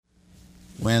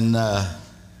When I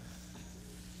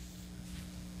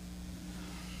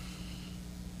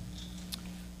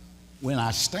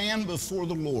stand before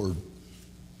the Lord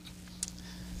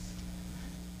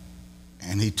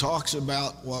and He talks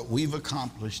about what we've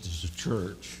accomplished as a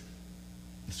church,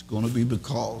 it's going to be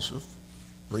because of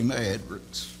Prima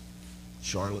Edwards,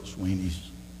 Charlotte Sweeney's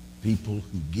people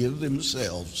who give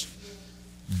themselves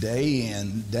day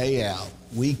in, day out,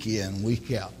 week in,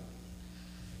 week out.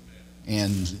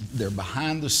 And they're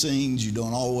behind the scenes you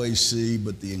don't always see,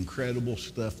 but the incredible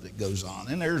stuff that goes on.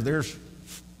 And there's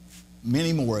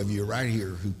many more of you right here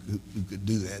who could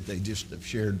do that. They just have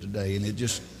shared today, and it's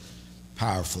just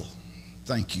powerful.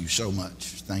 Thank you so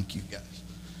much. Thank you, guys.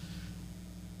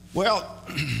 Well,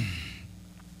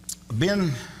 I've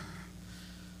been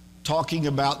talking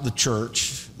about the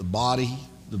church, the body,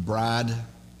 the bride,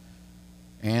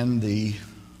 and the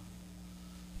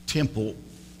temple.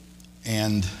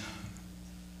 And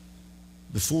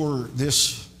before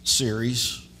this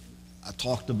series, I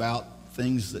talked about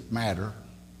things that matter.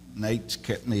 Nate's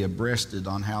kept me abreasted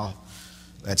on how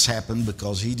that's happened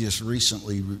because he just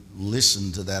recently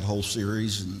listened to that whole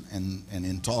series and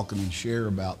in talking and share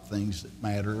about things that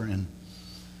matter. And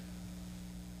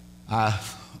I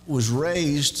was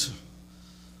raised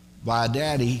by a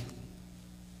daddy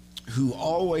who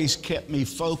always kept me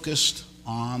focused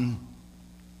on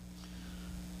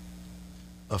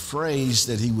a phrase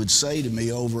that he would say to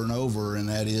me over and over, and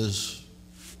that is,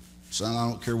 son, I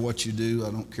don't care what you do, I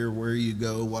don't care where you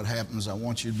go, what happens, I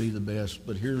want you to be the best.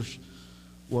 But here's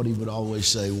what he would always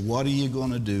say: what are you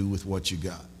going to do with what you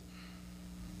got?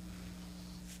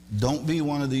 Don't be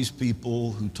one of these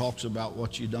people who talks about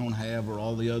what you don't have or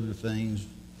all the other things.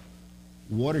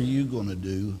 What are you going to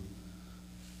do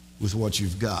with what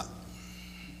you've got?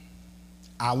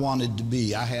 I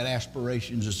had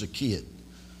aspirations as a kid.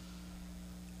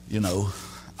 You know,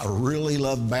 I really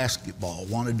loved basketball,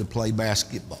 wanted to play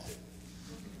basketball.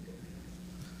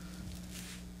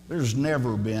 There's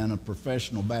never been a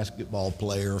professional basketball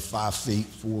player 5 feet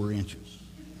 4 inches.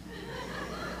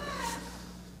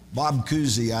 Bob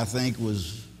Cousy, I think,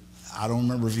 I don't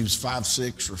remember if he was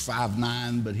 5'6" or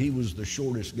 5'9", but he was the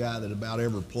shortest guy that about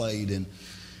ever played. And,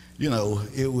 you know,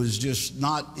 it was just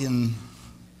not in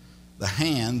the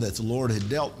hand that the Lord had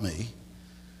dealt me.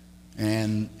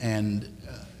 And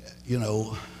you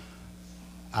know,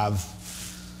 I've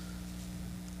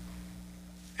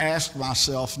asked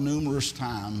myself numerous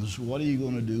times, what are you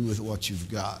going to do with what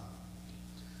you've got?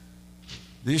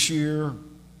 This year,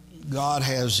 God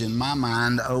has, in my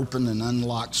mind, opened and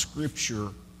unlocked Scripture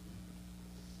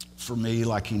for me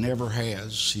like He never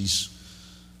has. He's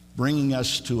bringing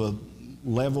us to a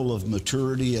level of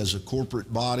maturity as a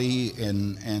corporate body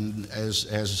and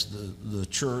as the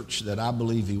church that I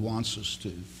believe He wants us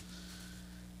to.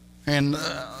 And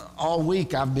all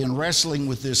week I've been wrestling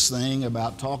with this thing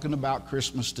about talking about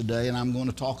Christmas today, and I'm going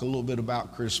to talk a little bit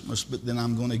about Christmas, but then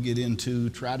I'm going to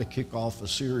try to kick off a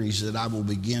series that I will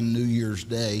begin New Year's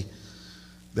Day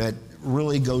that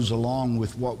really goes along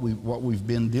with what we've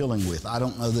been dealing with. I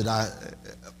don't know that I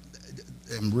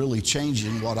am really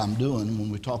changing what I'm doing when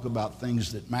we talk about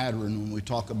things that matter and when we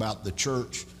talk about the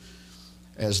church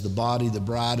as the body, the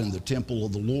bride, and the temple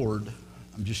of the Lord.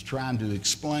 I'm just trying to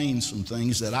explain some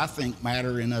things that I think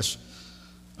matter in us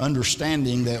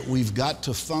understanding that we've got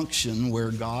to function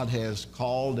where God has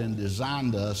called and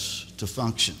designed us to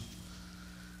function.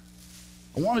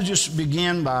 I want to just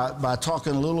begin by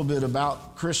talking a little bit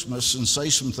about Christmas and say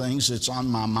some things that's on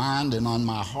my mind and on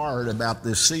my heart about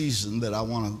this season that I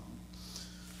want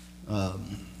to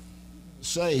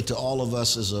say to all of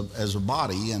us as a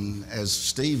body. And as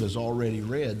Steve has already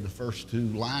read the first 2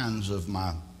 lines of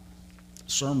my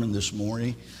sermon this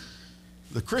morning,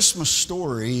 the Christmas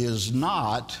story is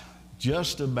not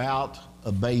just about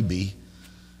a baby,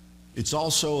 it's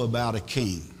also about a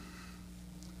king.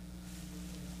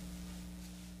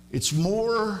 It's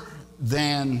more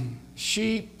than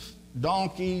sheep,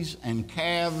 donkeys, and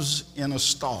calves in a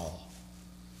stall.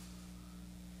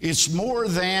 It's more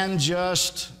than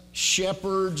just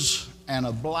shepherds and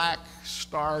a black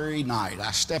starry night.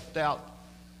 I stepped out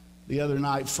the other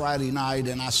night, Friday night,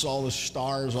 and I saw the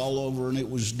stars all over, and it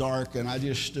was dark, and I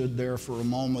just stood there for a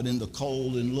moment in the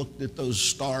cold and looked at those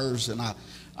stars, and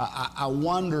I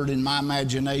wondered in my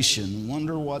imagination,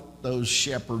 wonder what those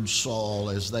shepherds saw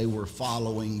as they were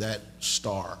following that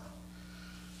star.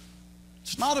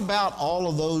 It's not about all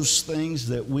of those things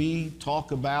that we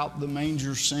talk about, the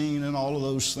manger scene and all of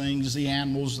those things, the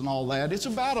animals and all that. It's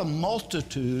about a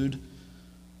multitude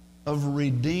of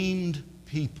redeemed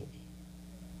people.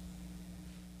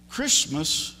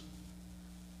 Christmas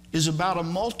is about a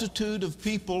multitude of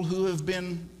people who have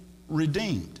been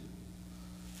redeemed.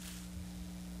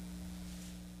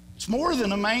 It's more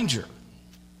than a manger.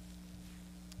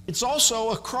 It's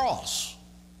also a cross.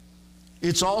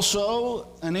 It's also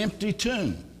an empty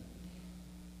tomb.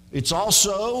 It's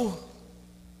also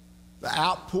the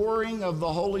outpouring of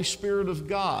the Holy Spirit of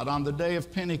God on the day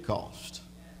of Pentecost.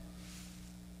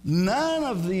 None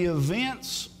of the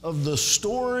events of the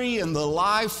story and the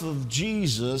life of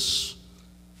Jesus,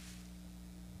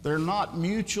 they're not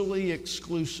mutually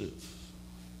exclusive.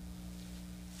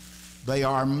 They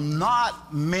are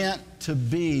not meant to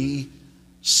be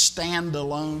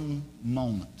standalone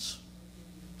moments.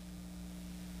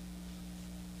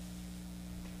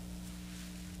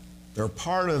 They're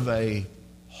part of a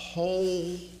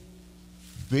whole,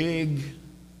 big,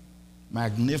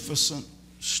 magnificent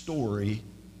story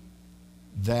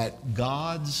that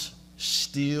God's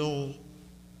still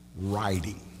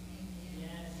writing.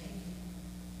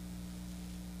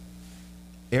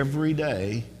 Every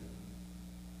day,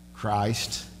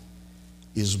 Christ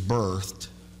is birthed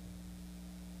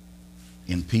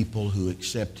in people who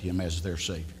accept Him as their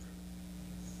Savior.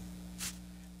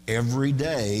 Every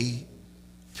day,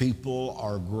 people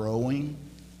are growing,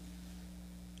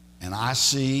 and I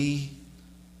see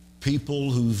people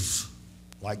who've,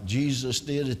 like Jesus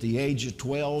did at the age of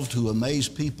 12, to amaze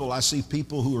people. I see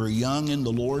people who are young in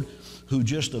the Lord who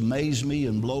just amaze me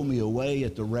and blow me away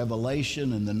at the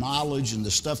revelation and the knowledge and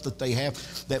the stuff that they have,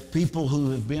 that people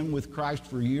who have been with Christ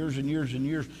for years and years and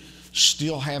years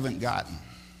still haven't gotten.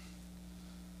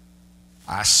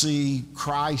 I see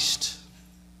Christ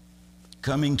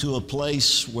coming to a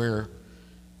place where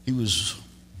He was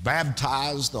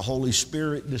baptized, the Holy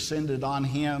Spirit descended on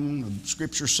Him, the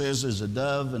Scripture says, as a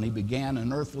dove, and He began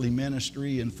an earthly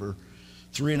ministry, and for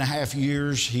 3.5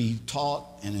 years He taught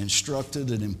and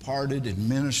instructed and imparted and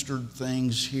ministered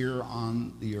things here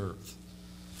on the earth.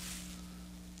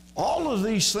 All of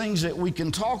these things that we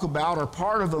can talk about are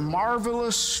part of a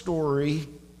marvelous story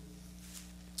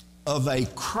of a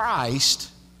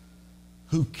Christ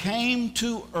who came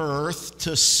to earth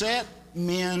to set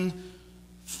men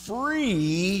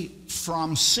free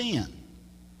from sin.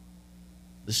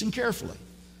 Listen carefully.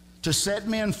 To set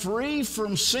men free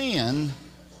from sin,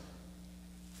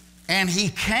 and He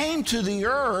came to the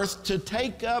earth to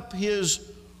take up His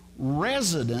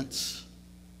residence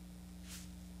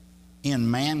in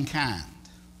mankind.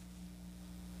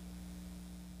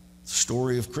 The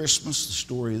story of Christmas, the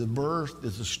story of the birth,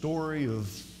 is the story of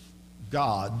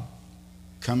God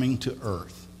coming to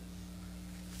earth.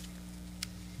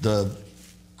 The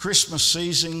Christmas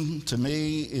season, to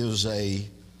me, is a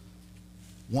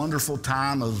wonderful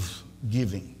time of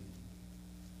giving.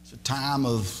 It's a time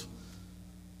of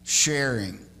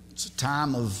sharing. It's a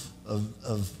time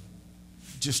of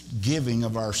just giving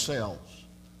of ourselves.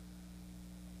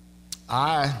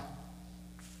 I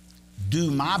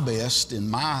do my best in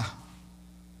my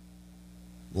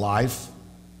life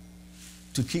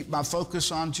to keep my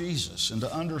focus on Jesus and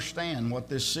to understand what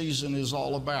this season is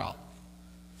all about.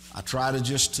 I try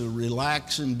to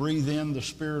relax and breathe in the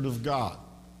Spirit of God.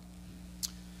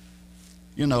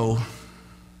 You know,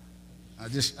 I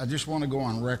just want to go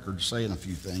on record saying a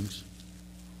few things.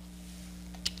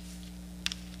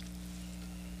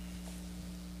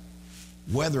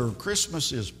 Whether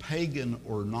Christmas is pagan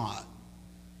or not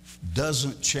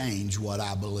doesn't change what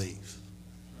I believe.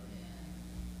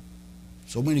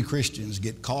 So many Christians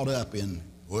get caught up in,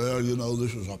 well, you know,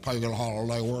 this is a pagan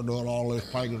holiday, we're doing all this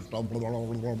pagan stuff, blah, blah,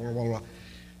 blah, blah, blah, blah.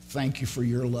 Thank you for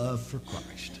your love for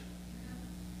Christ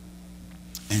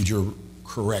and your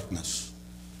correctness.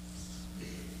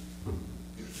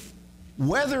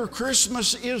 Whether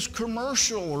Christmas is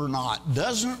commercial or not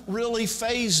doesn't really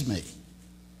faze me.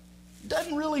 It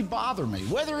doesn't really bother me.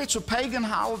 Whether it's a pagan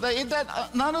holiday,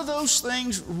 none of those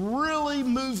things really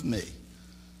move me.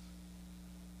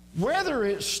 Whether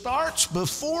it starts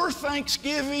before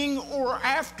Thanksgiving or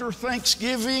after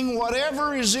Thanksgiving,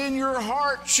 whatever is in your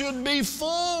heart should be full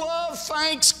of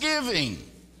thanksgiving.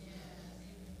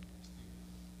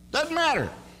 Doesn't matter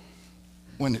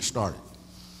when it started.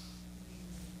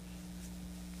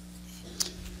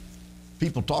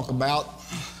 People talk about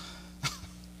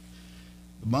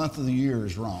the month of the year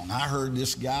is wrong. I heard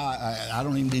this guy, I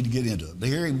don't even need to get into it, but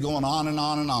hear him going on and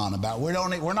on and on about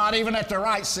we're not even at the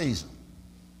right season.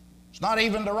 It's not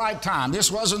even the right time.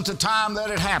 This wasn't the time that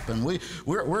it happened.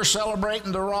 We're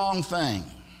celebrating the wrong thing.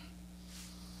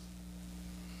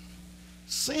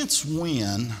 Since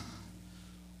when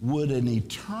would an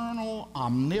eternal,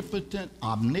 omnipotent,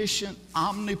 omniscient,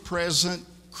 omnipresent,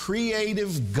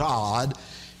 creative God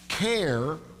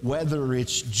care whether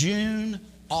it's June,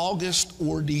 August,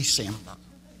 or December?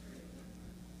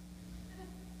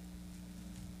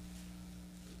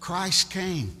 Christ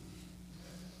came.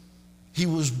 He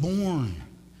was born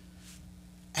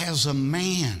as a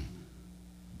man.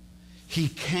 He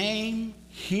came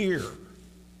here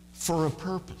for a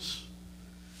purpose.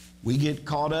 We get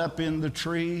caught up in the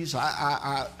trees.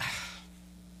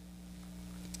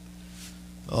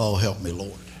 Oh, help me,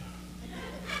 Lord.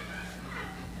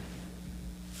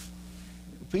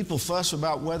 People fuss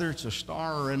about whether it's a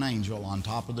star or an angel on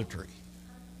top of the tree.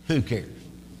 Who cares?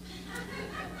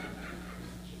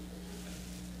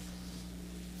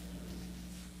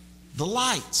 The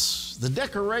lights, the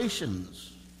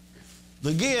decorations,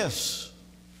 the gifts,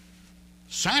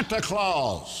 Santa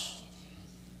Claus,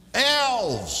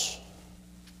 elves.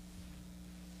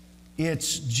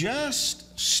 It's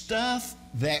just stuff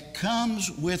that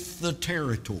comes with the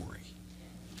territory.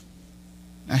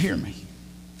 Now hear me.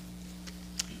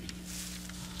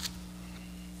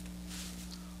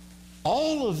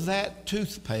 All of that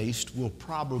toothpaste will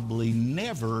probably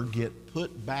never get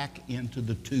put back into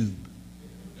the tube.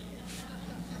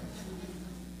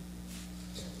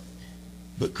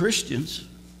 But Christians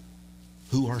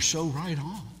who are so right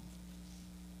on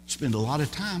spend a lot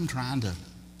of time trying to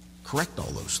correct all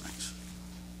those things,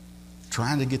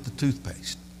 trying to get the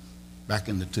toothpaste back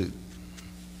in the tube.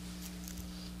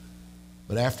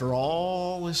 But after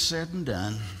all is said and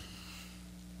done,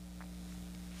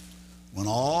 when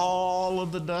all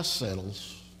of the dust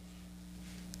settles,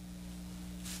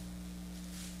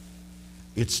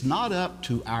 it's not up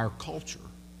to our culture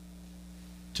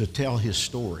to tell his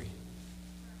story.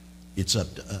 It's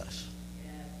up to us.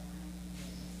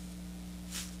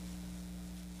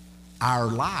 Our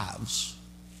lives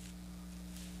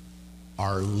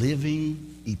are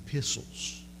living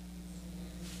epistles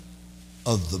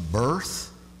of the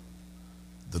birth,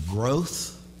 the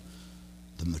growth,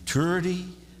 the maturity,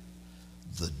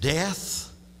 the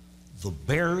death, the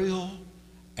burial,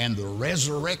 and the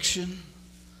resurrection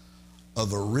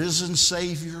of a risen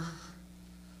Savior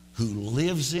who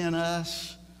lives in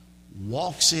us,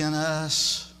 walks in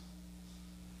us.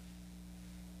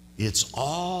 It's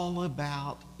all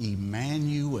about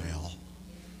Emmanuel,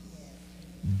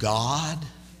 God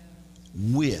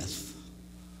with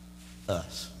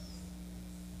us.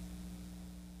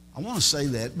 I want to say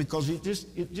that because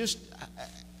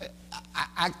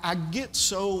I get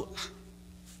so,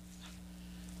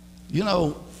 you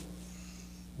know,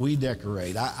 we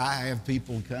decorate. I have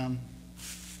people come.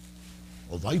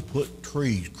 Well, they put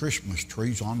trees, Christmas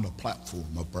trees, on the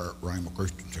platform up there at Rhema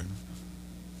Christian Center.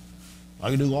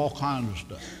 They do all kinds of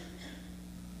stuff.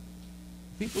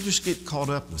 People just get caught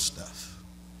up with stuff.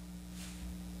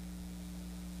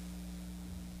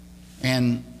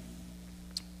 And,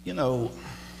 you know,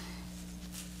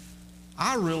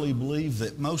 I really believe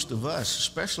that most of us,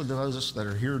 especially those of us that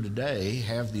are here today,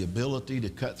 have the ability to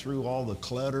cut through all the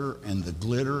clutter and the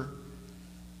glitter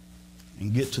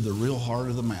and get to the real heart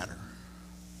of the matter.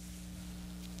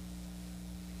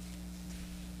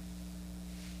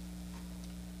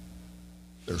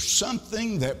 There's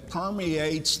something that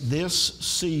permeates this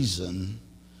season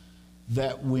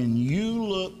that when you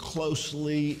look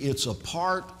closely, it's a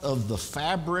part of the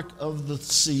fabric of the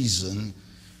season.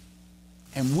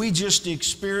 And we just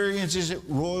experienced it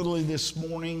royally this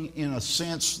morning in a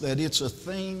sense that it's a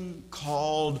thing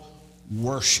called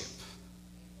worship.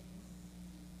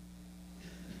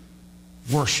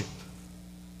 Worship.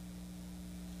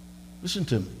 Listen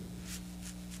to me.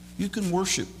 You can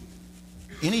worship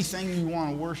anything you want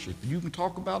to worship. You can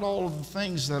talk about all of the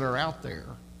things that are out there.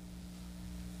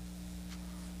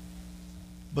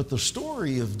 But the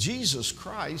story of Jesus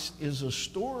Christ is a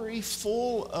story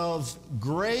full of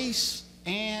grace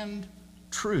and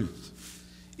truth.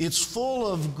 It's full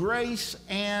of grace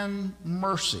and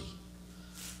mercy.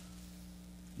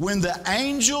 When the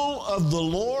angel of the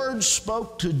Lord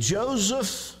spoke to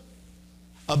Joseph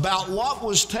about what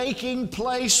was taking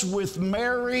place with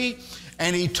Mary,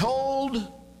 and he told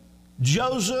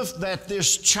Joseph that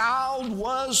this child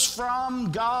was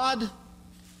from God,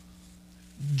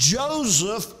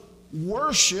 Joseph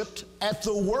worshiped at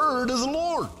the word of the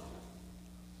Lord.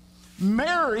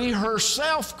 Mary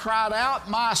herself cried out,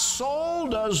 "My soul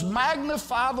does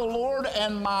magnify the Lord,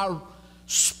 and my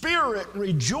spirit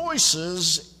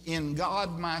rejoices in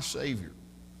God my Savior."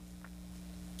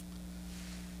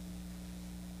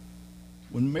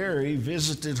 When Mary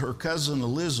visited her cousin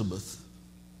Elizabeth,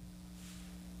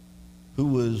 who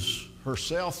was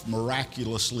herself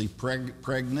miraculously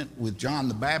pregnant with John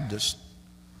the Baptist,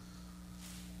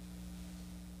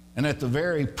 and at the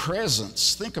very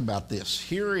presence, think about this.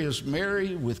 Here is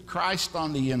Mary with Christ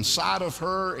on the inside of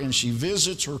her, and she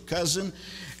visits her cousin,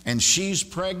 and she's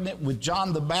pregnant with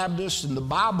John the Baptist, and the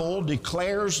Bible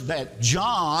declares that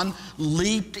John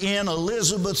leaped in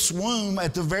Elizabeth's womb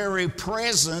at the very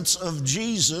presence of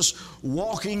Jesus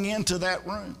walking into that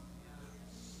room.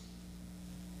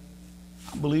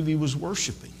 I believe he was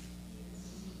worshiping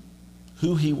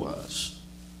who he was.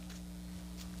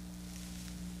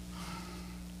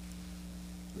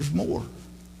 There's more.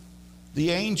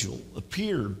 The angel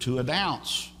appeared to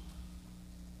announce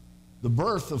the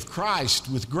birth of Christ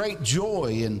with great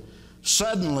joy, and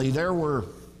suddenly there were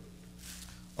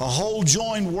a whole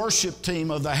joined worship team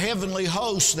of the heavenly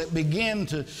hosts that began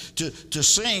to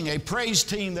sing, a praise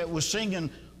team that was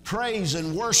singing praise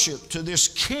and worship to this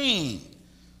King.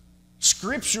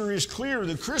 Scripture is clear.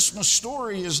 The Christmas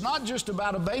story is not just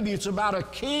about a baby, it's about a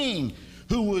king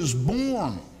who was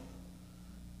born,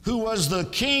 who was the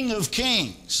King of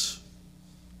Kings.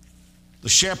 The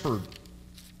shepherd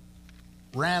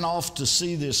ran off to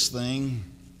see this thing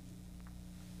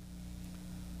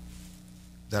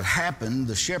that happened,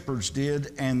 the shepherds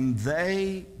did, and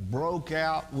they broke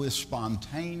out with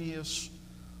spontaneous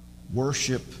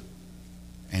worship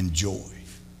and joy.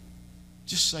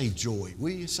 Just say joy.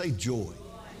 Will you say joy?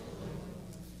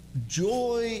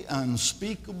 Joy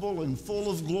unspeakable and full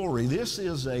of glory. This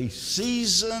is a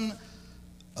season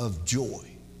of joy.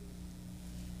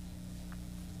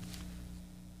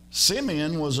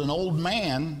 Simeon was an old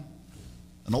man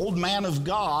of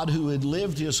God who had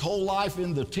lived his whole life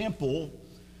in the temple.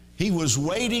 He was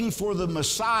waiting for the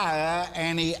Messiah,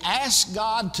 and he asked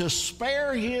God to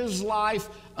spare his life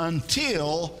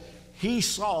until he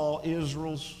saw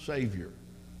Israel's Savior.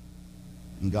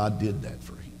 And God did that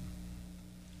for him.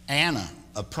 Anna,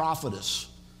 a prophetess,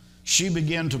 she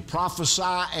began to prophesy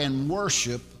and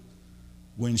worship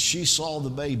when she saw the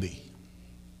baby.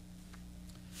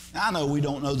 Now, I know we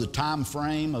don't know the time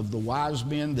frame of the wise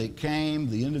men that came,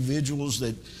 the individuals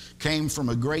that came from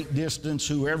a great distance,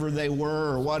 whoever they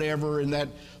were or whatever, and that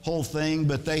whole thing,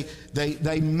 but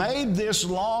they made this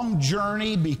long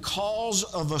journey because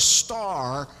of a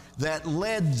star that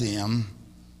led them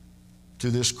to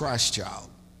this Christ child.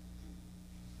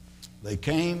 They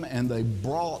came and they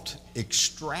brought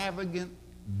extravagant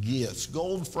gifts,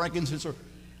 gold, frankincense.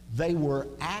 They were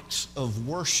acts of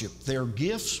worship. Their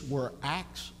gifts were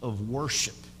acts of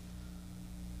worship.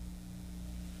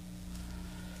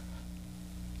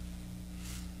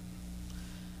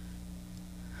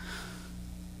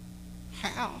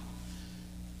 How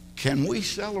can we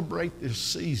celebrate this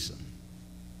season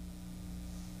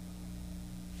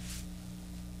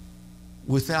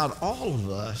without all of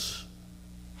us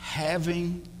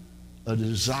having a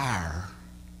desire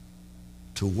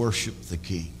to worship the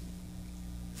King?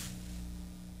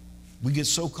 We get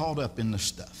so caught up in the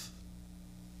stuff,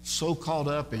 so caught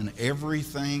up in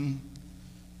everything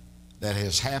that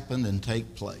has happened and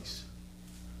take place.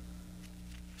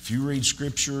 If you read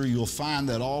Scripture, you'll find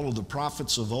that all of the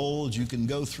prophets of old, you can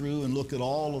go through and look at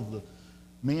all of the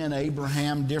men,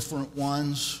 Abraham, different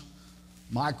ones.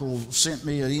 Michael sent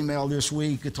me an email this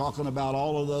week talking about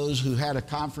all of those who had a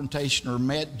confrontation or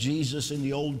met Jesus in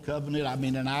the Old Covenant. I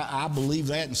mean, and I believe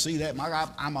that and see that.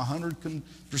 I'm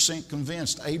 100%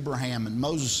 convinced Abraham and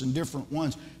Moses and different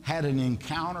ones had an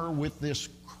encounter with this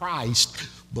Christ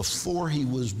before he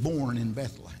was born in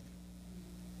Bethlehem.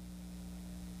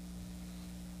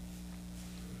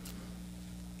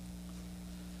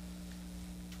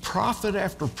 Prophet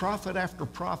after prophet after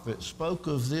prophet spoke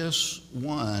of this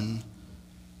one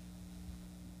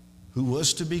who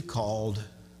was to be called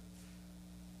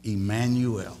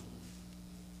Emmanuel.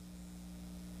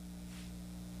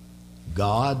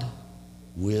 God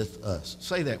with us.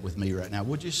 Say that with me right now.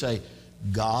 Would you say,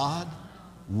 God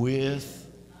with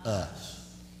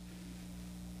us?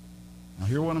 Now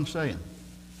hear what I'm saying.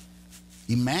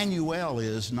 Emmanuel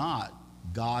is not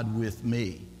God with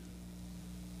me.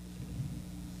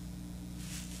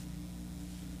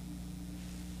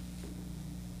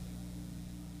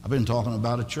 I've been talking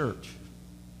about a church,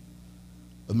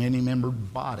 a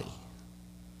many-membered body,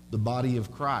 the body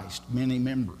of Christ, many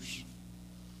members.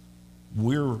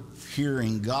 We're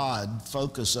hearing God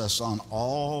focus us on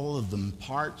all of the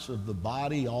parts of the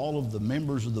body, all of the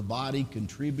members of the body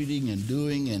contributing and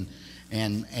doing,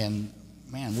 and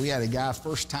man, we had a guy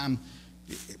first time,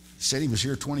 said he was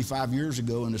here 25 years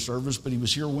ago in the service, but he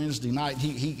was here Wednesday night.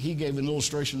 He gave an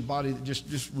illustration of the body that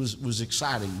just was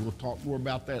exciting. We'll talk more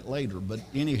about that later. But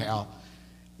anyhow,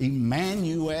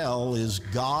 Emmanuel is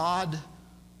God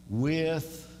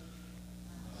with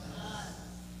us.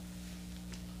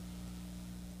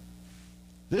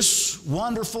 This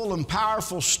wonderful and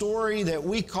powerful story that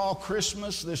we call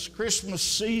Christmas, this Christmas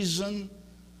season,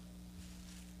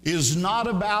 is not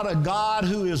about a God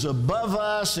who is above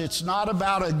us. It's not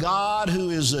about a God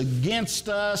who is against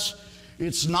us.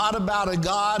 It's not about a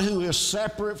God who is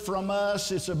separate from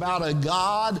us. It's about a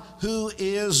God who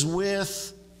is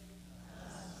with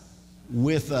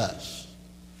us.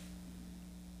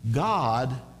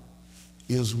 God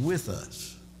is with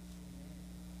us.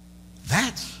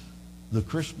 That's the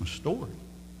Christmas story.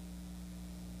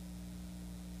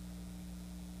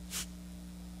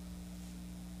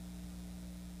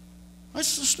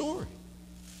 That's the story.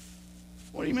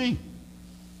 What do you mean?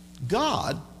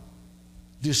 God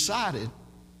decided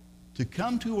to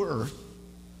come to earth,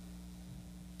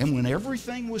 and when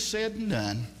everything was said and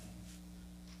done,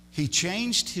 He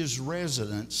changed His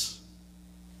residence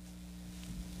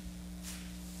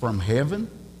from heaven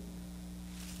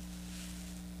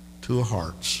to our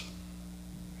hearts.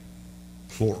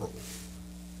 Plural.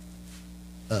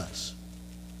 Us.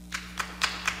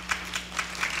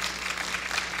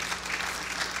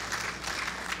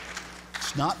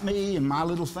 It's not me and my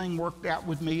little thing worked out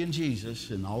with me and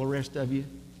Jesus and all the rest of you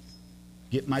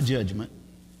get my judgment.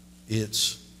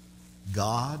 It's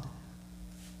God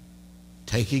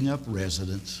taking up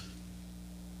residence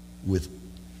with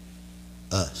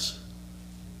us.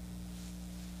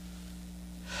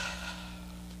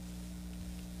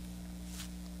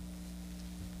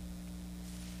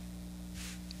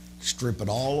 Strip it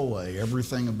all away,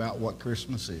 everything about what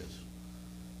Christmas is.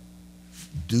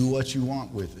 Do what you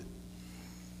want with it.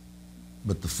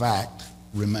 But the fact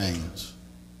remains,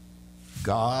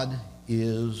 God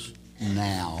is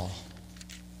now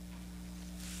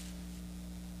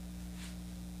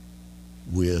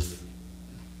with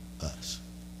us.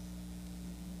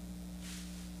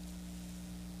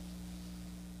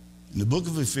 In the book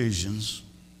of Ephesians,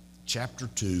 chapter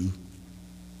 2,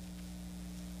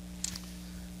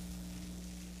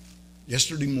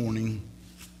 yesterday morning,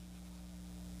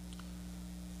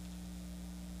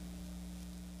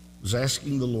 was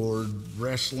asking the Lord,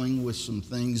 wrestling with some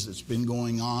things that's been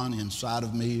going on inside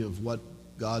of me of what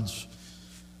God's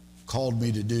called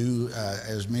me to do.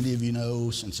 As many of you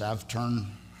know, since I've turned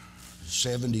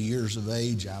 70 years of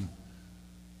age, I'm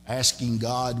asking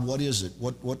God, what is it?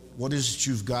 What is it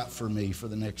you've got for me for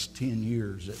the next 10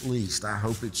 years at least? I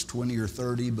hope it's 20 or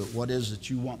 30, but what is it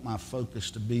you want my focus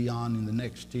to be on in the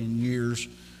next 10 years?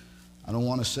 I don't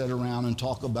want to sit around and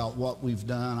talk about what we've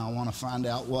done. I want to find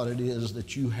out what it is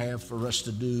that you have for us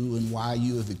to do and why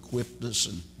you have equipped us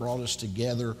and brought us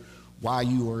together, why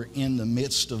you are in the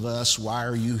midst of us, why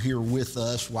are you here with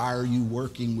us, why are you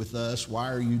working with us,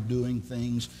 why are you doing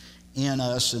things in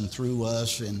us and through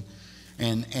us, and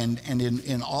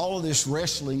in all of this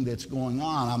wrestling that's going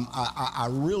on, I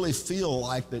really feel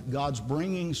like that God's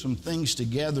bringing some things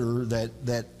together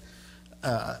that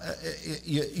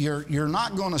you're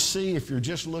not going to see if you're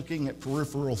just looking at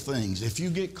peripheral things. If you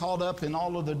get caught up in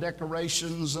all of the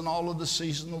decorations and all of the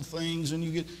seasonal things, and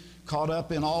you get caught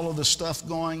up in all of the stuff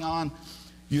going on,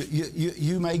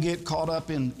 you may get caught up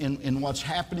in what's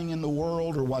happening in the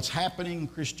world or what's happening in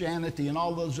Christianity and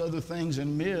all those other things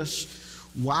and miss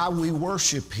why we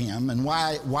worship Him and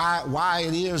why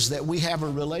it is that we have a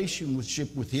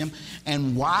relationship with Him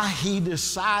and why He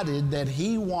decided that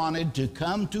He wanted to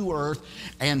come to earth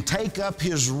and take up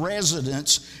His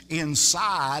residence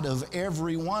inside of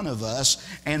every one of us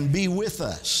and be with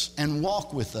us and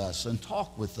walk with us and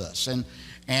talk with us. And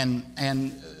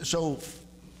so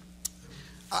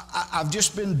I've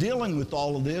just been dealing with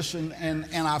all of this, and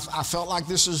I felt like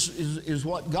this is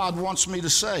what God wants me to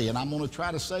say, and I'm going to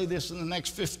try to say this in the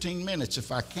next 15 minutes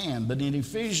if I can. But in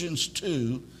Ephesians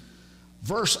 2,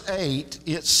 verse 8,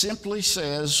 it simply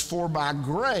says, "For by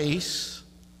grace,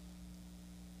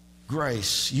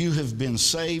 you have been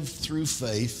saved through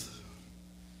faith,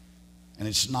 and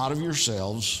it's not of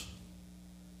yourselves,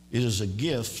 it is a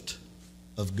gift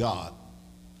of God.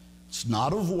 It's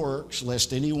not of works,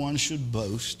 lest anyone should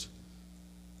boast."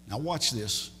 Now watch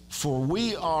this. "For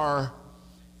we are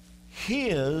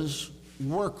His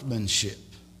workmanship."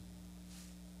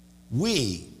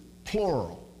 We,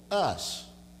 plural, us.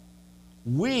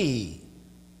 We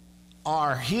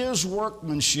are His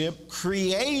workmanship,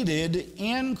 created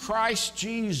in Christ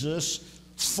Jesus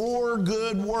for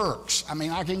good works. I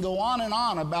mean, I can go on and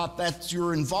on about that's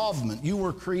your involvement. You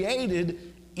were created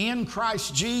in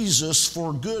Christ Jesus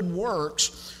for good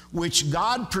works, which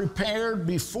God prepared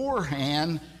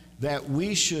beforehand that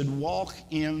we should walk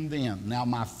in them. Now,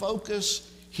 my focus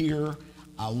here,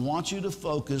 I want you to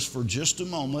focus for just a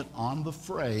moment on the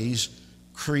phrase,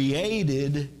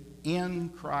 created in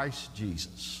Christ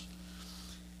Jesus.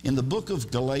 In the book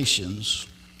of Galatians,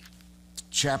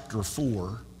 chapter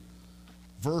 4,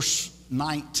 verse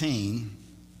 19,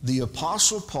 the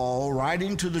Apostle Paul,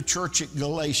 writing to the church at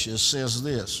Galatia, says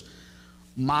this: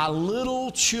 "My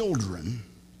little children,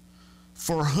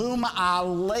 for whom I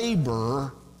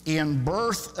labor in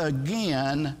birth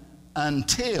again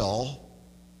until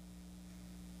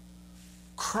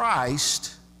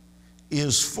Christ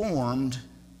is formed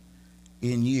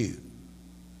in you."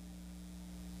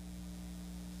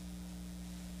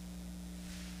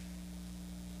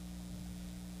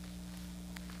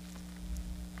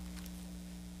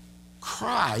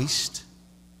 Christ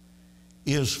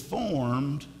is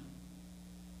formed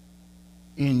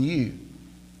in you.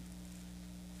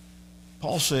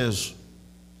 Paul says,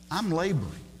 I'm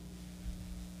laboring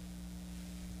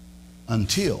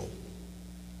until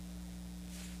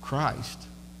Christ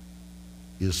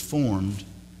is formed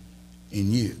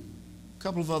in you. A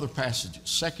couple of other passages.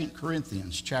 2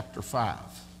 Corinthians chapter 5,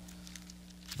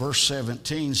 verse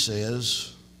 17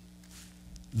 says,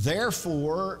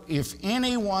 "Therefore, if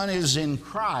anyone is in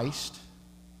Christ,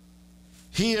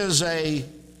 he is a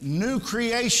new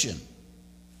creation.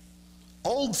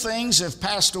 Old things have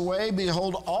passed away.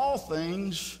 Behold, all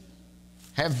things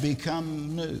have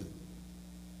become new."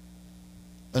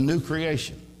 A new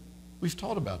creation. We've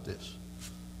taught about this.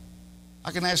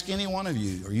 I can ask any one of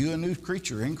you, are you a new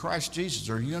creature in Christ Jesus?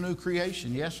 Are you a new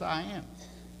creation? Yes, I am.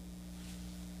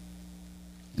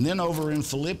 And then over in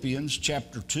Philippians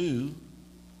chapter 2,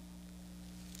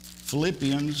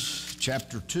 Philippians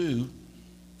chapter 2,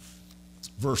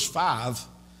 verse 5,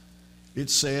 it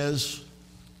says,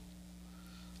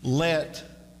 "Let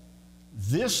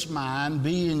this mind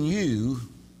be in you,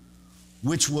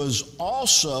 which was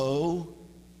also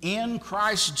in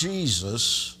Christ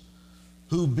Jesus,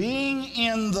 who being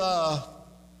in the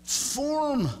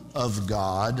form of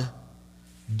God,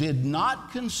 did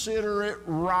not consider it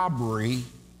robbery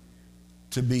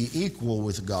to be equal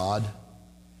with God,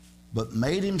 but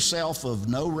made himself of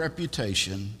no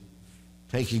reputation,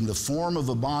 taking the form of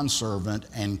a bondservant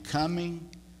and coming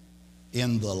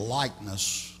in the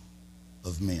likeness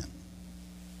of men."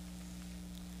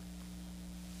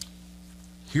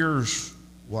 Here's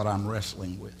what I'm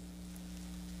wrestling with.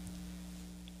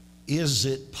 Is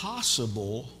it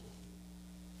possible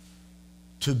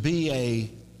to be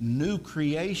a new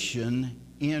creation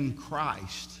in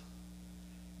Christ,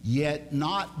 yet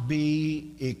not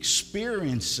be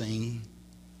experiencing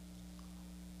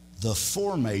the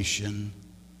formation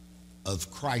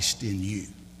of Christ in you?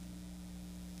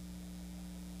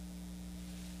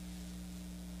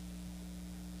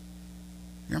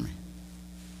 Hear me.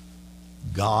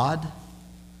 God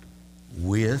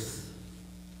with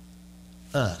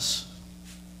us.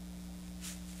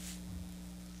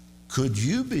 Could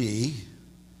you be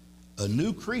a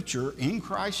new creature in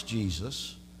Christ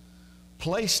Jesus,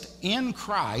 placed in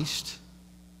Christ,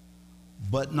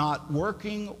 but not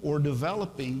working or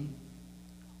developing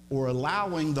or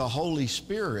allowing the Holy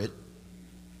Spirit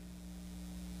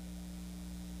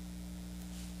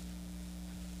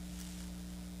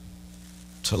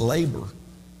to labor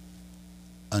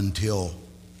until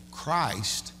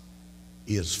Christ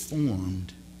is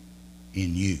formed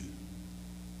in you?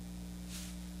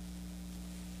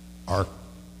 Are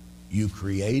you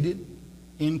created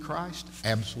in Christ?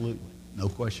 Absolutely. No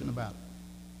question about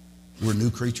it. We're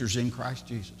new creatures in Christ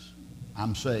Jesus.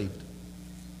 I'm saved.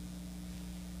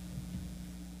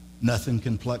 Nothing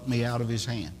can pluck me out of his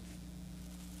hand.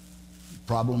 The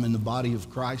problem in the body of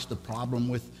Christ, the problem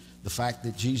with the fact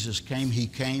that Jesus came, he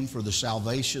came for the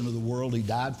salvation of the world. He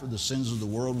died for the sins of the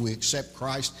world. We accept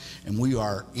Christ, and we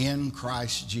are in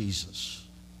Christ Jesus.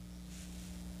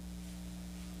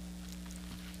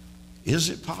 Is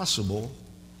it possible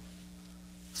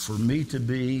for me to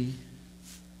be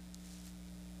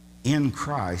in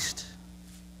Christ,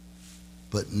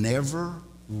 but never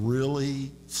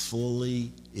really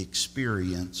fully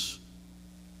experience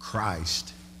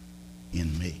Christ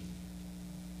in me?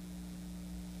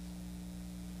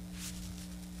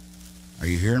 Are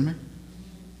you hearing me?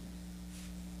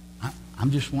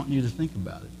 I'm just wanting you to think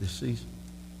about it this season.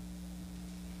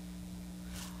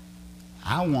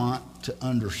 I want to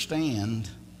understand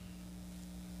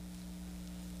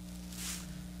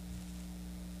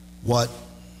what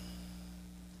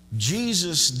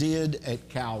Jesus did at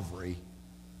Calvary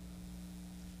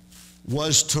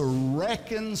was to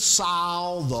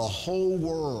reconcile the whole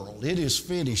world. It is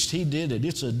finished. He did it.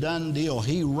 It's a done deal.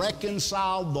 He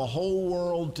reconciled the whole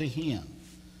world to him.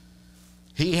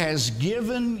 He has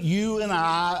given you and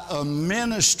I a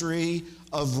ministry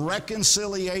of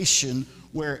reconciliation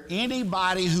where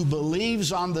anybody who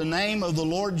believes on the name of the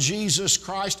Lord Jesus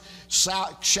Christ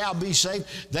shall be saved.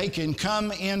 They can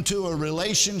come into a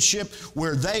relationship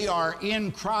where they are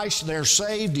in Christ, they're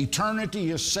saved,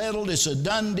 eternity is settled, it's a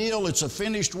done deal, it's a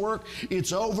finished work,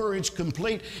 it's over, it's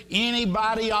complete.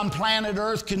 Anybody on planet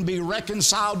Earth can be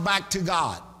reconciled back to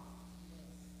God.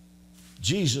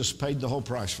 Jesus paid the whole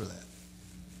price for that.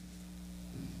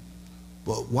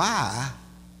 But why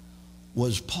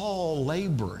was Paul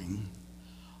laboring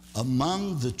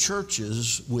among the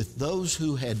churches with those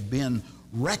who had been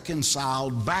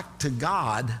reconciled back to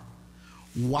God?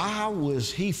 Why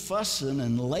was he fussing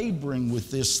and laboring with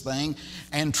this thing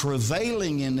and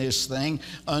travailing in this thing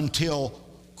until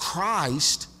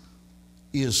Christ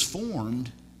is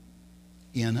formed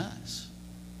in us?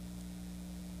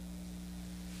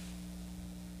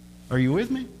 Are you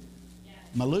with me?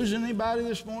 Am I losing anybody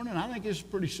this morning? I think it's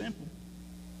pretty simple.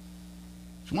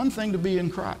 It's one thing to be in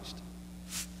Christ.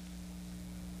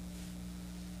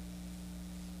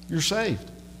 You're saved.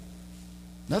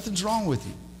 Nothing's wrong with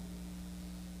you.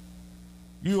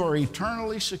 You are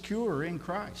eternally secure in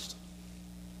Christ.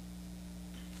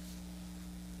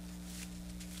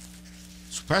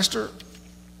 So, Pastor,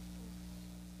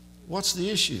 what's the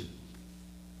issue?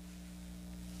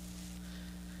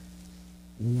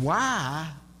 Why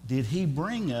did he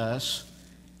bring us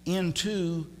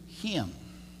into him?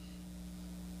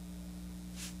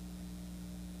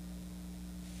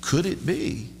 Could it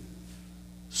be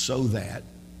so that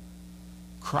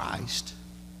Christ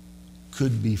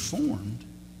could be formed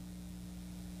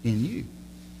in you?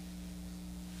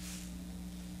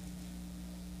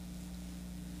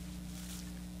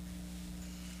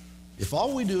 If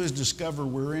all we do is discover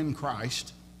we're in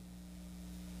Christ,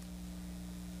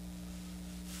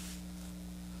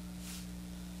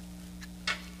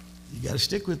 you got to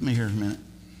stick with me here a minute.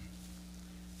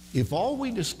 If all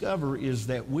we discover is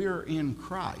that we're in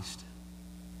Christ,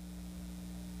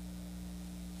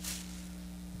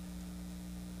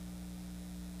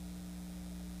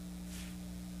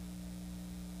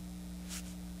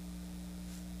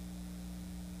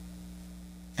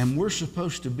 and we're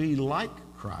supposed to be like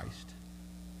Christ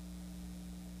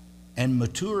and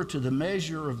mature to the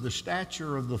measure of the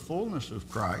stature of the fullness of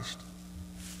Christ,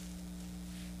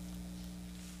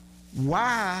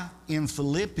 why in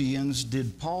Philippians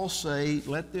did Paul say,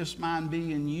 let this mind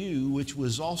be in you, which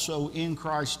was also in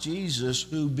Christ Jesus,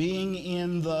 who being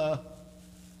in the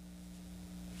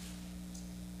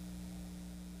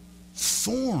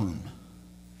form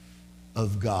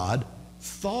of God,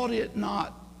 thought it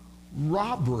not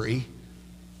robbery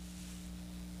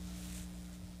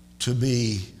to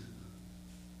be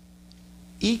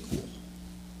equal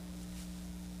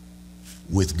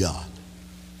with God?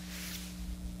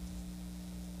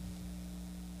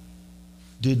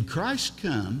 Did Christ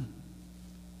come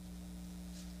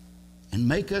and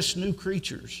make us new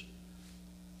creatures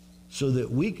so that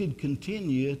we could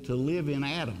continue to live in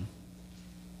Adam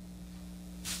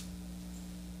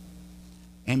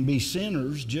and be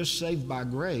sinners just saved by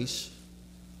grace?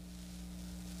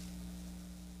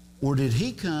 Or did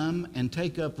he come and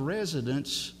take up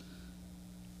residence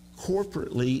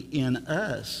corporately in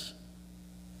us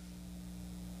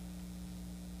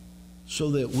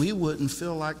so that we wouldn't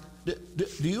feel like...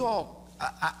 Do you all,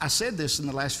 I said this in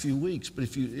the last few weeks, but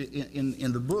if you,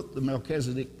 in the book, The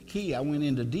Melchizedek Key, I went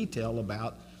into detail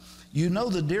about, you know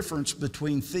the difference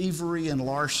between thievery and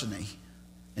larceny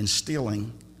and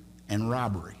stealing and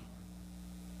robbery.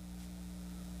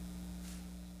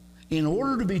 In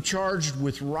order to be charged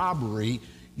with robbery,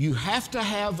 you have to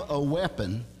have a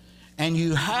weapon and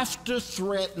you have to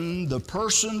threaten the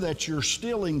person that you're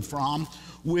stealing from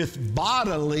with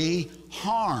bodily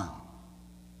harm.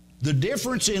 The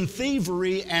difference in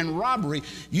thievery and robbery,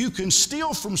 you can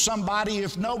steal from somebody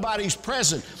if nobody's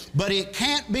present, but it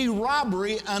can't be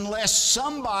robbery unless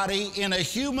somebody in a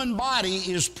human body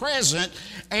is present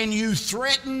and you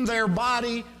threaten their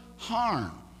body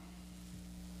harm.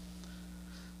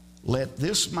 Let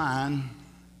this mind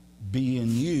be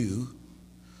in you,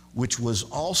 which was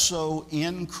also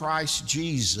in Christ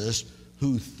Jesus,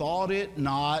 who thought it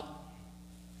not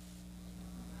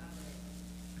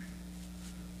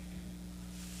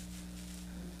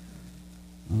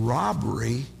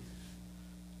robbery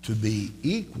to be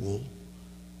equal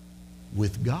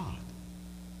with God.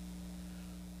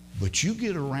 But you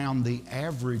get around the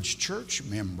average church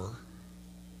member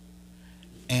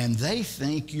and they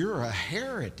think you're a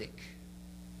heretic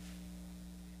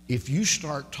if you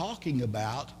start talking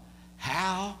about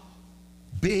how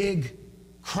big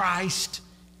Christ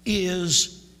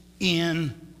is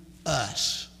in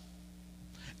us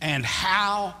and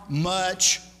how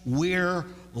much we're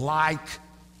like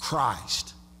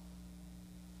Christ.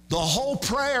 The whole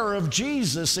prayer of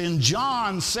Jesus in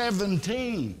John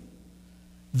 17,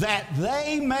 that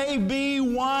they may be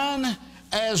one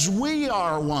as we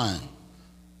are one.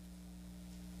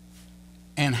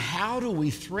 And how do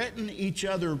we threaten each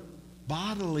other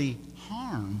bodily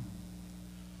harm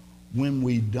when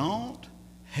we don't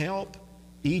help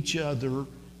each other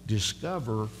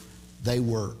discover they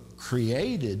were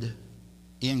created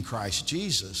in Christ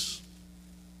Jesus?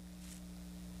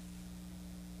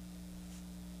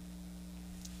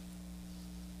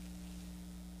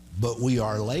 But we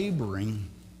are laboring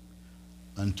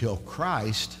until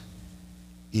Christ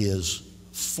is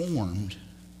formed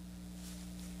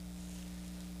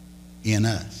in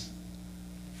us.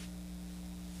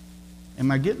 Am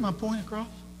I getting my point across?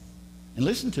 And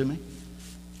listen to me.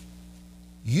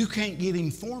 You can't get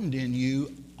him formed in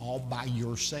you all by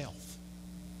yourself.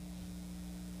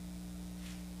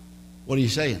 What are you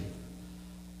saying?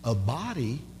 A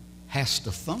body has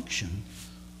to function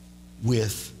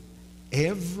with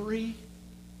every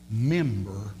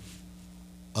member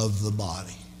of the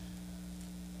body.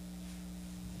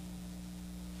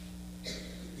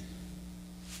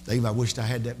 Dave, I wished I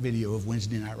had that video of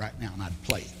Wednesday night right now and I'd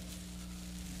play it.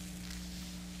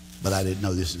 But I didn't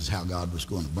know this is how God was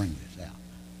going to bring this out.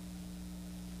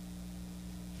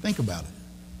 Think about it.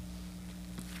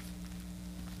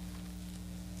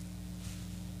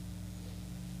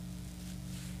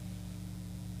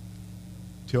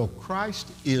 Till Christ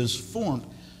is formed.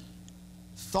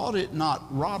 Thought it not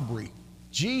robbery.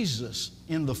 Jesus,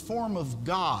 in the form of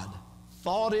God,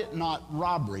 thought it not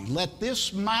robbery. Let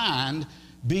this mind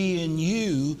be in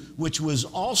you, which was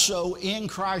also in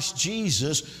Christ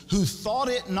Jesus, who thought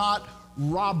it not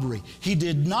robbery. He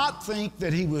did not think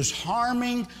that he was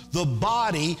harming the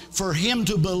body for him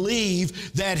to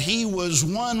believe that he was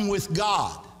one with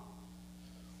God.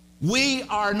 We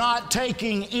are not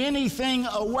taking anything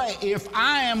away. If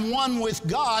I am one with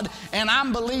God and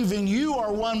I'm believing you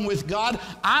are one with God,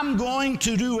 I'm going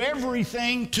to do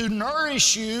everything to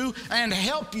nourish you and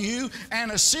help you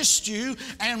and assist you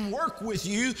and work with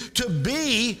you to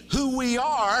be who we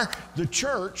are, the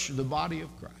church, the body of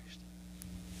Christ.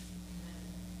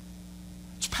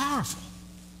 It's powerful.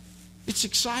 It's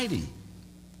exciting.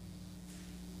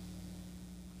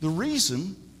 The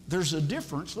reason there's a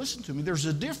difference, listen to me, there's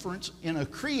a difference in a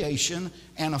creation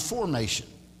and a formation.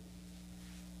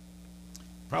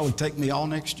 Probably take me all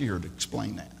next year to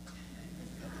explain that.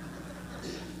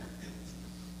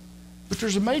 But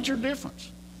there's a major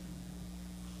difference.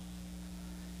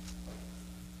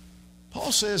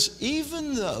 Paul says,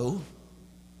 even though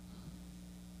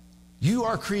you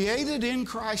are created in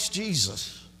Christ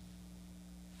Jesus,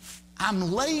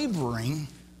 I'm laboring,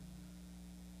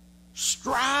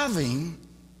 striving,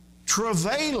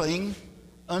 travailing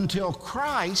until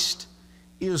Christ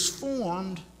is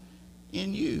formed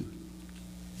in you.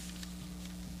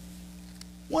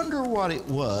 Wonder what it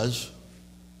was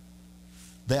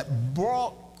that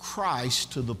brought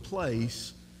Christ to the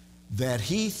place that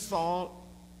he thought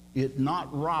it not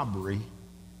robbery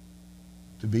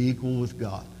to be equal with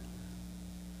God.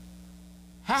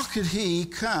 How could he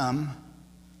come,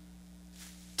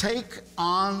 take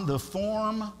on the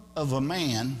form of a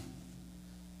man,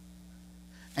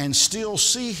 and still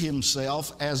see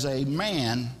himself as a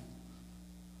man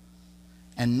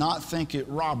and not think it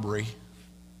robbery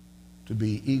to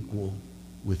be equal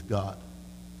with God?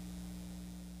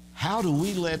 How do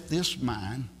we let this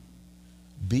mind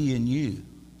be in you? Do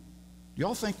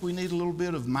y'all think we need a little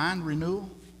bit of mind renewal?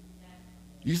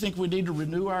 Do you think we need to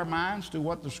renew our minds to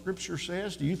what the Scripture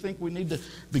says? Do you think we need to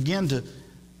begin to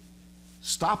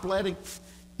stop letting...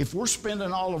 If we're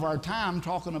spending all of our time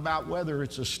talking about whether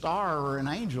it's a star or an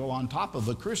angel on top of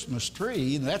a Christmas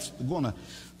tree, that's going to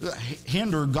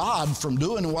hinder God from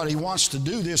doing what he wants to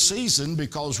do this season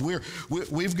because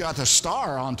we've got a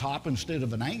star on top instead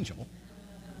of an angel.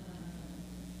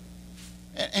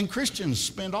 And Christians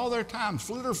spend all their time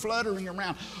fluttering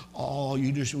around. Oh,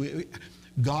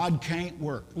 God can't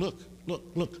work.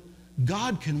 Look.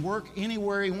 God can work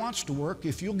anywhere he wants to work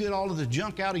if you'll get all of the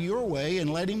junk out of your way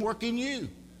and let him work in you.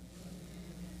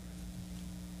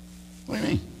 What do you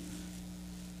mean?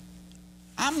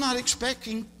 I'm not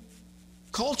expecting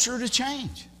culture to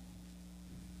change.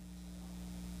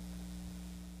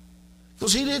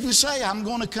 Because he didn't say, I'm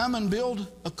going to come and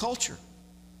build a culture.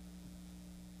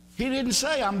 He didn't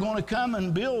say, I'm going to come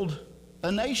and build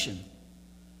a nation.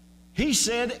 He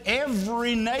said,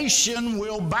 every nation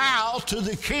will bow to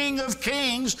the King of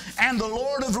Kings and the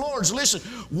Lord of Lords. Listen,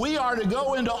 we are to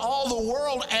go into all the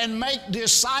world and make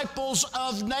disciples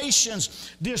of nations.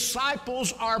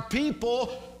 Disciples are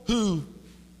people who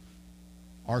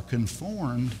are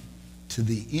conformed to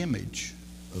the image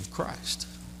of Christ.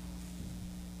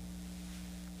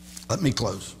 Let me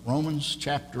close. Romans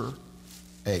chapter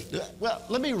 8. Well,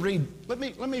 let me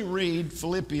read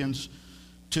Philippians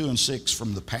 2 and 6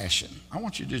 from the Passion. I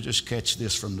want you to just catch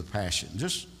this from the Passion.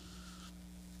 Just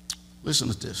listen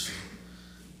to this.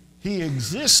 He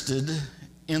existed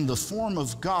in the form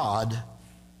of God,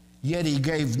 yet he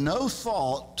gave no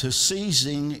thought to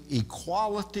seizing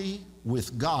equality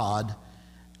with God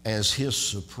as his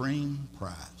supreme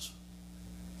prize.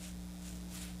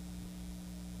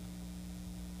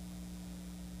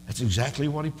 That's exactly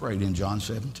what he prayed in John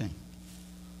 17.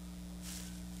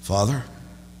 Father,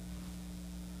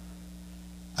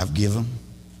 I've given them.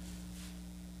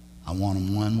 I want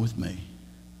them one with me.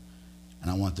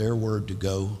 And I want their word to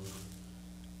go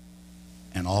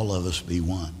and all of us be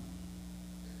one.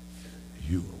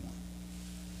 You are one.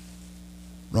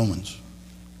 Romans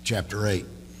chapter 8.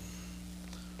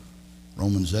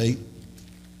 Romans 8,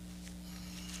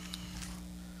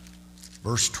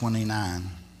 verse 29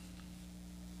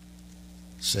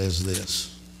 says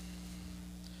this.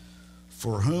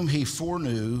 For whom he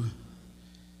foreknew,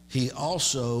 he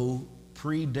also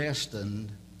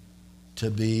predestined to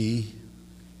be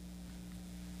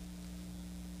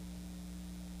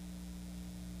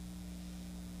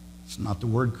it's not the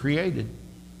word created.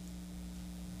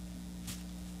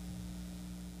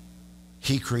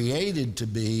 He created to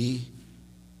be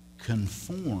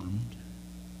conformed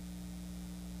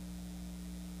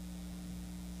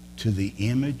to the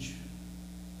image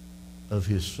of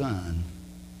his Son,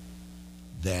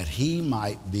 that he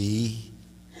might be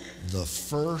the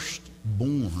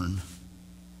firstborn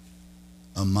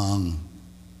among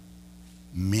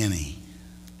many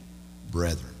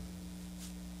brethren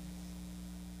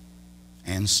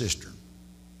and sisters.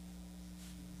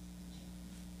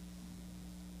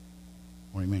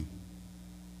 What do you mean?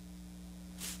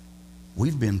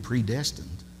 We've been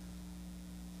predestined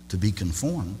to be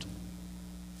conformed.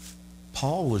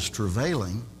 Paul was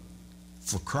travailing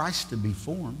for Christ to be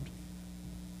formed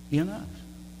in us.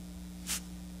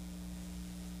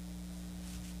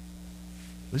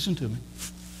 Listen to me.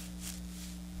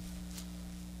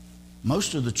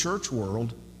 Most of the church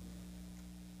world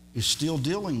is still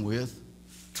dealing with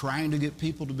trying to get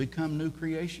people to become new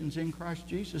creations in Christ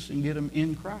Jesus and get them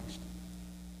in Christ.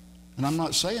 And I'm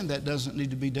not saying that doesn't need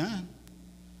to be done.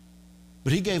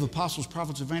 But he gave apostles,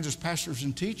 prophets, evangelists, pastors,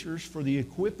 and teachers for the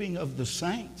equipping of the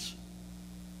saints,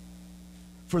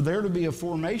 for there to be a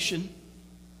formation.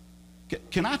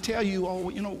 Can I tell you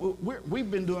all, you know,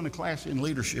 we've been doing a class in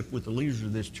leadership with the leaders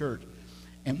of this church.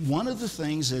 And one of the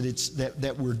things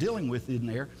that we're dealing with in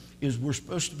there is we're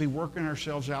supposed to be working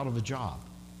ourselves out of a job.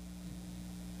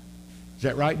 Is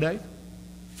that right, Dave?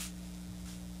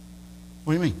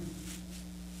 What do you mean?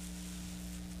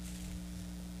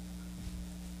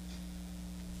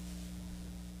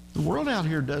 The world out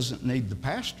here doesn't need the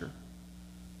pastor.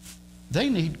 They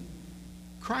need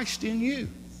Christ in you.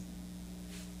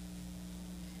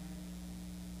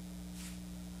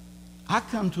 I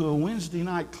come to a Wednesday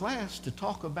night class to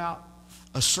talk about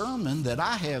a sermon that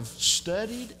I have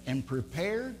studied and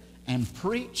prepared and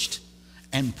preached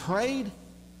and prayed,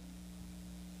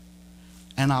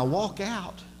 and I walk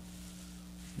out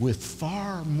with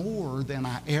far more than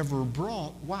I ever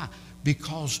brought. Why?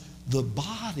 Because the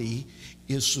body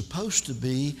is supposed to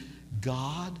be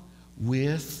God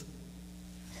with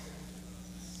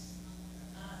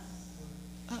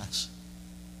us.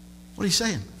 What are you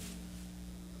saying?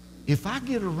 If I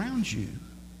get around you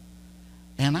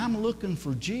and I'm looking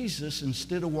for Jesus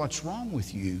instead of what's wrong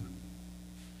with you,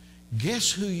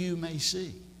 guess who you may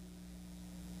see?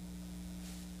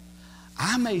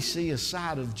 I may see a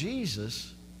side of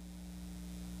Jesus.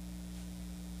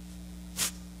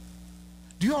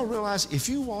 Do you all realize if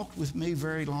you walked with me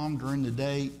very long during the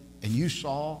day and you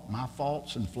saw my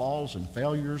faults and flaws and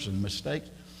failures and mistakes,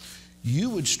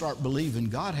 you would start believing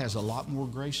God has a lot more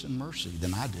grace and mercy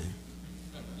than I do.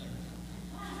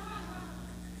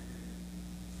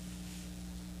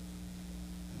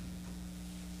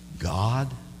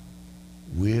 God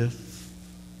with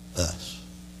us.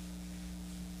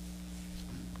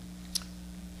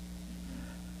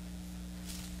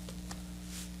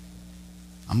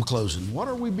 I'm closing. What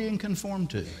are we being conformed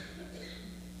to?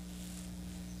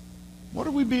 What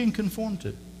are we being conformed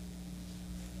to?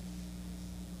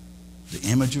 The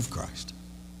image of Christ,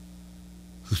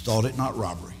 who thought it not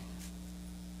robbery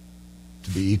to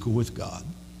be equal with God,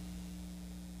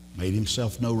 made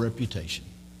himself no reputation,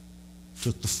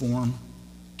 took the form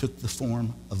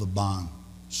of a bond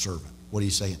servant. What are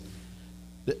you saying?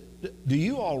 Do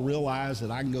you all realize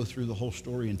that I can go through the whole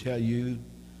story and tell you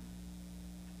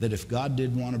that if God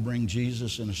did want to bring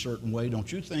Jesus in a certain way,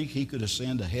 don't you think he could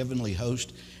ascend a heavenly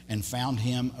host and found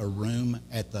him a room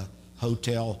at the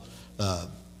Hotel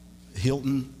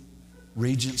Hilton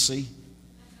Regency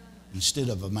instead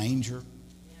of a manger?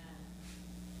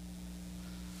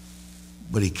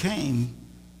 But he came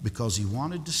because he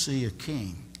wanted to see a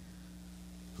king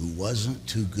who wasn't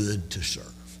too good to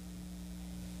serve.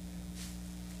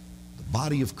 The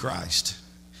body of Christ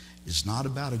is not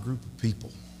about a group of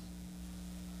people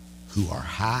who are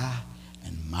high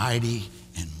and mighty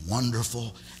and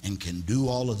wonderful and can do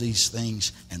all of these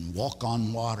things and walk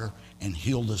on water and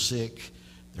heal the sick.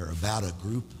 They're about a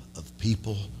group of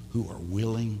people who are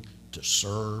willing to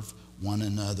serve one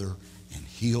another and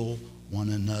heal one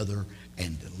another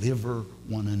and deliver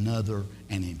one another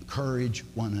and encourage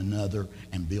one another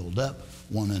and build up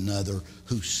one another,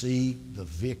 who see the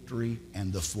victory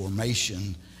and the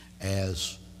formation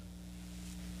as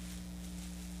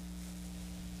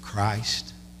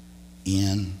Christ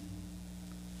in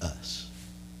us.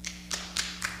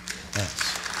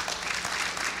 Us.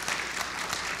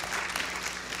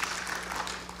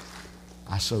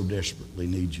 I so desperately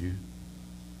need you.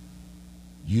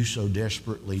 You so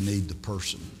desperately need the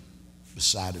person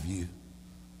beside of you.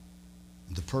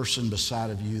 The person beside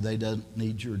of you, they don't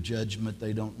need your judgment.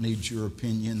 They don't need your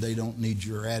opinion. They don't need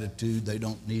your attitude. They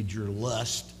don't need your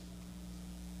lust.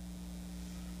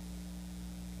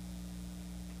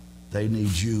 They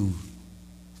need you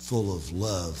full of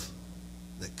love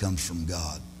that comes from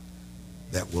God,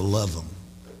 that will love them.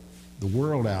 The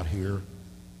world out here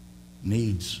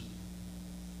needs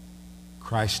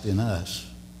Christ in us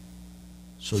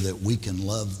so that we can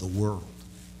love the world.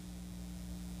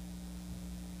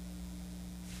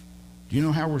 Do you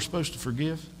know how we're supposed to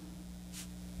forgive?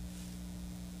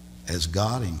 As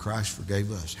God in Christ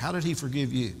forgave us. How did he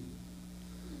forgive you?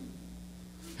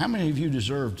 How many of you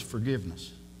deserved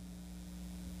forgiveness?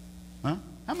 Huh?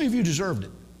 How many of you deserved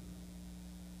it?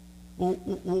 Well,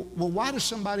 why does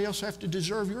somebody else have to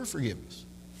deserve your forgiveness?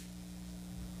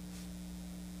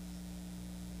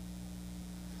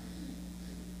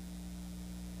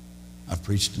 I've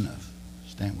preached enough.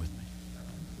 Stand with me.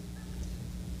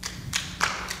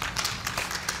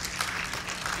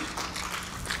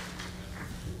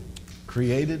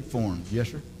 Created, formed.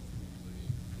 Yes, sir?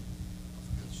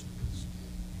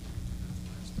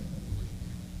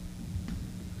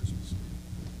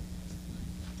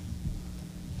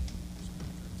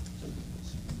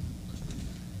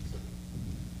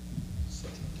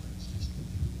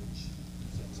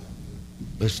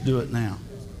 Let's do it now.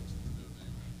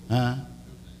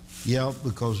 Yeah,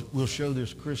 because we'll show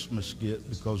this Christmas skit,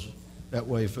 because that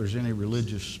way if there's any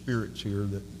religious spirits here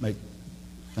that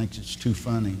thinks it's too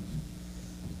funny,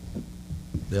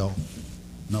 they'll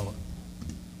know it.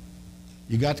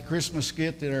 You got the Christmas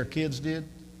skit that our kids did?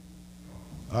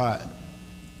 All right.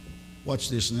 Watch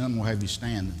this and then we'll have you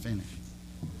stand and finish.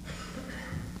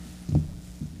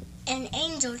 An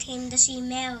angel came to see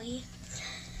Mary.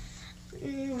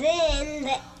 Then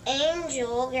the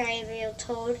angel Gabriel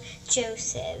told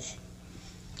Joseph,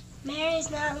 Mary's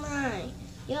not lying.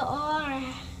 You are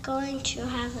going to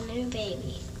have a new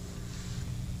baby.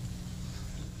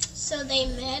 So they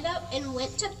met up and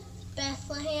went to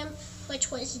Bethlehem, which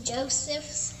was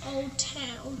Joseph's old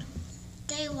town.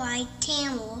 They liked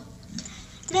camel.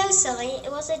 No, silly, it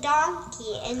was a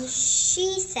donkey, and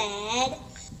she said,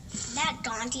 that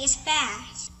donkey is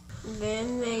fast.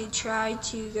 Then they tried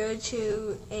to go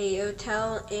to a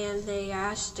hotel and they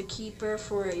asked the keeper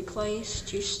for a place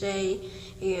to stay,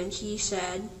 and he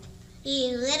said,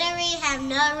 "You literally have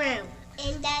no room."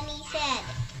 And then he said,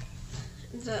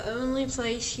 "The only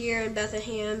place here in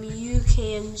Bethlehem you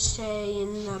can stay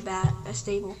in a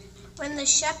stable." When the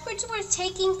shepherds were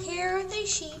taking care of the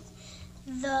sheep,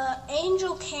 the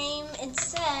angel came and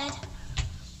said,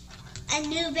 "A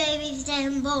new baby's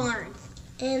been born."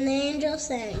 And the angel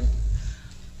sang,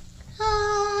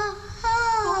 "Ah,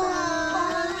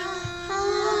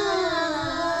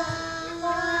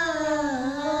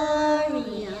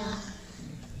 Maria."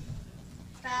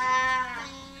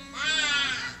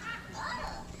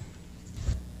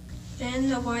 Then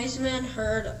the wise men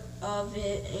heard of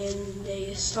it and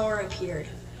a star appeared.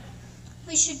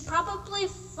 We should probably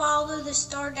follow the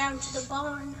star down to the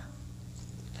barn.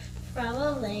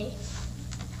 Probably.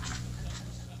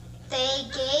 They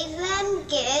gave them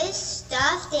gifts,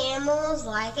 stuffed animals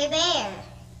like a bear,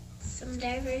 some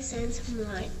daggers and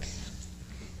some lights,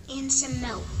 and some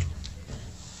milk,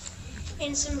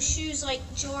 and some shoes like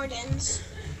Jordan's.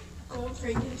 Gold,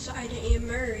 frankincense, and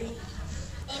myrrh.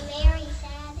 And Mary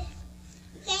said,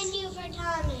 "Thank you for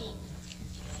Tommy.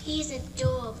 He's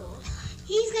adorable.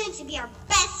 He's going to be our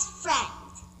best friend."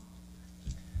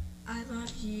 I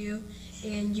love you,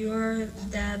 and you're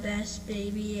the best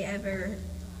baby ever.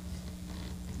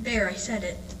 There, I said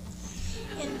it.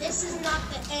 And this is not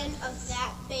the end of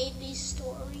that baby's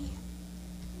story.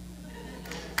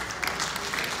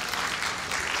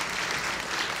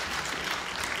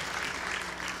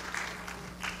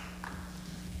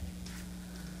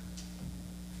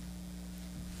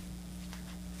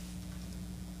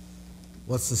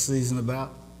 What's the season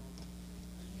about?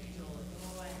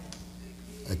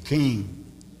 A king,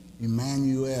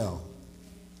 Emmanuel,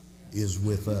 is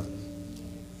with us.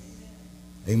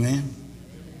 Amen?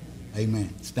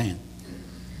 Amen. Stand.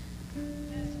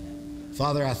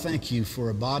 Father, I thank you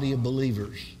for a body of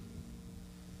believers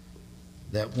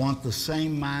that want the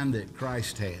same mind that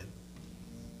Christ had,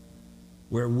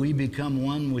 where we become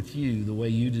one with you the way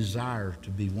you desire to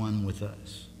be one with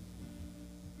us.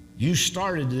 You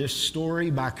started this story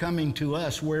by coming to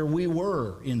us where we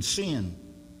were in sin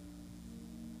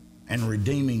and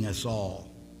redeeming us all,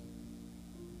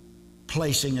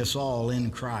 placing us all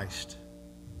in Christ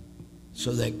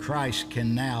so that Christ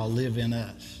can now live in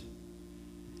us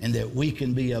and that we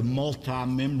can be a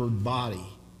multi-membered body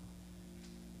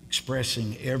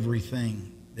expressing everything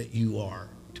that you are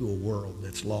to a world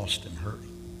that's lost and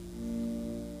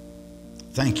hurting.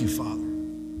 Thank you, Father,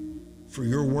 for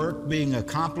your work being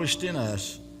accomplished in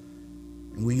us.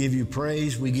 And we give you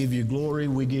praise, we give you glory,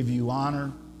 we give you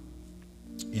honor.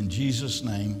 In Jesus'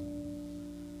 name,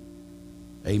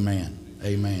 amen.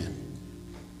 Amen.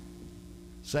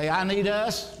 Say, I need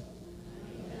us.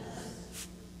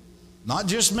 Not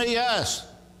just me, us.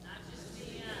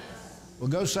 Well,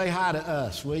 go say hi to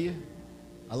us, will you?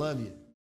 I love you.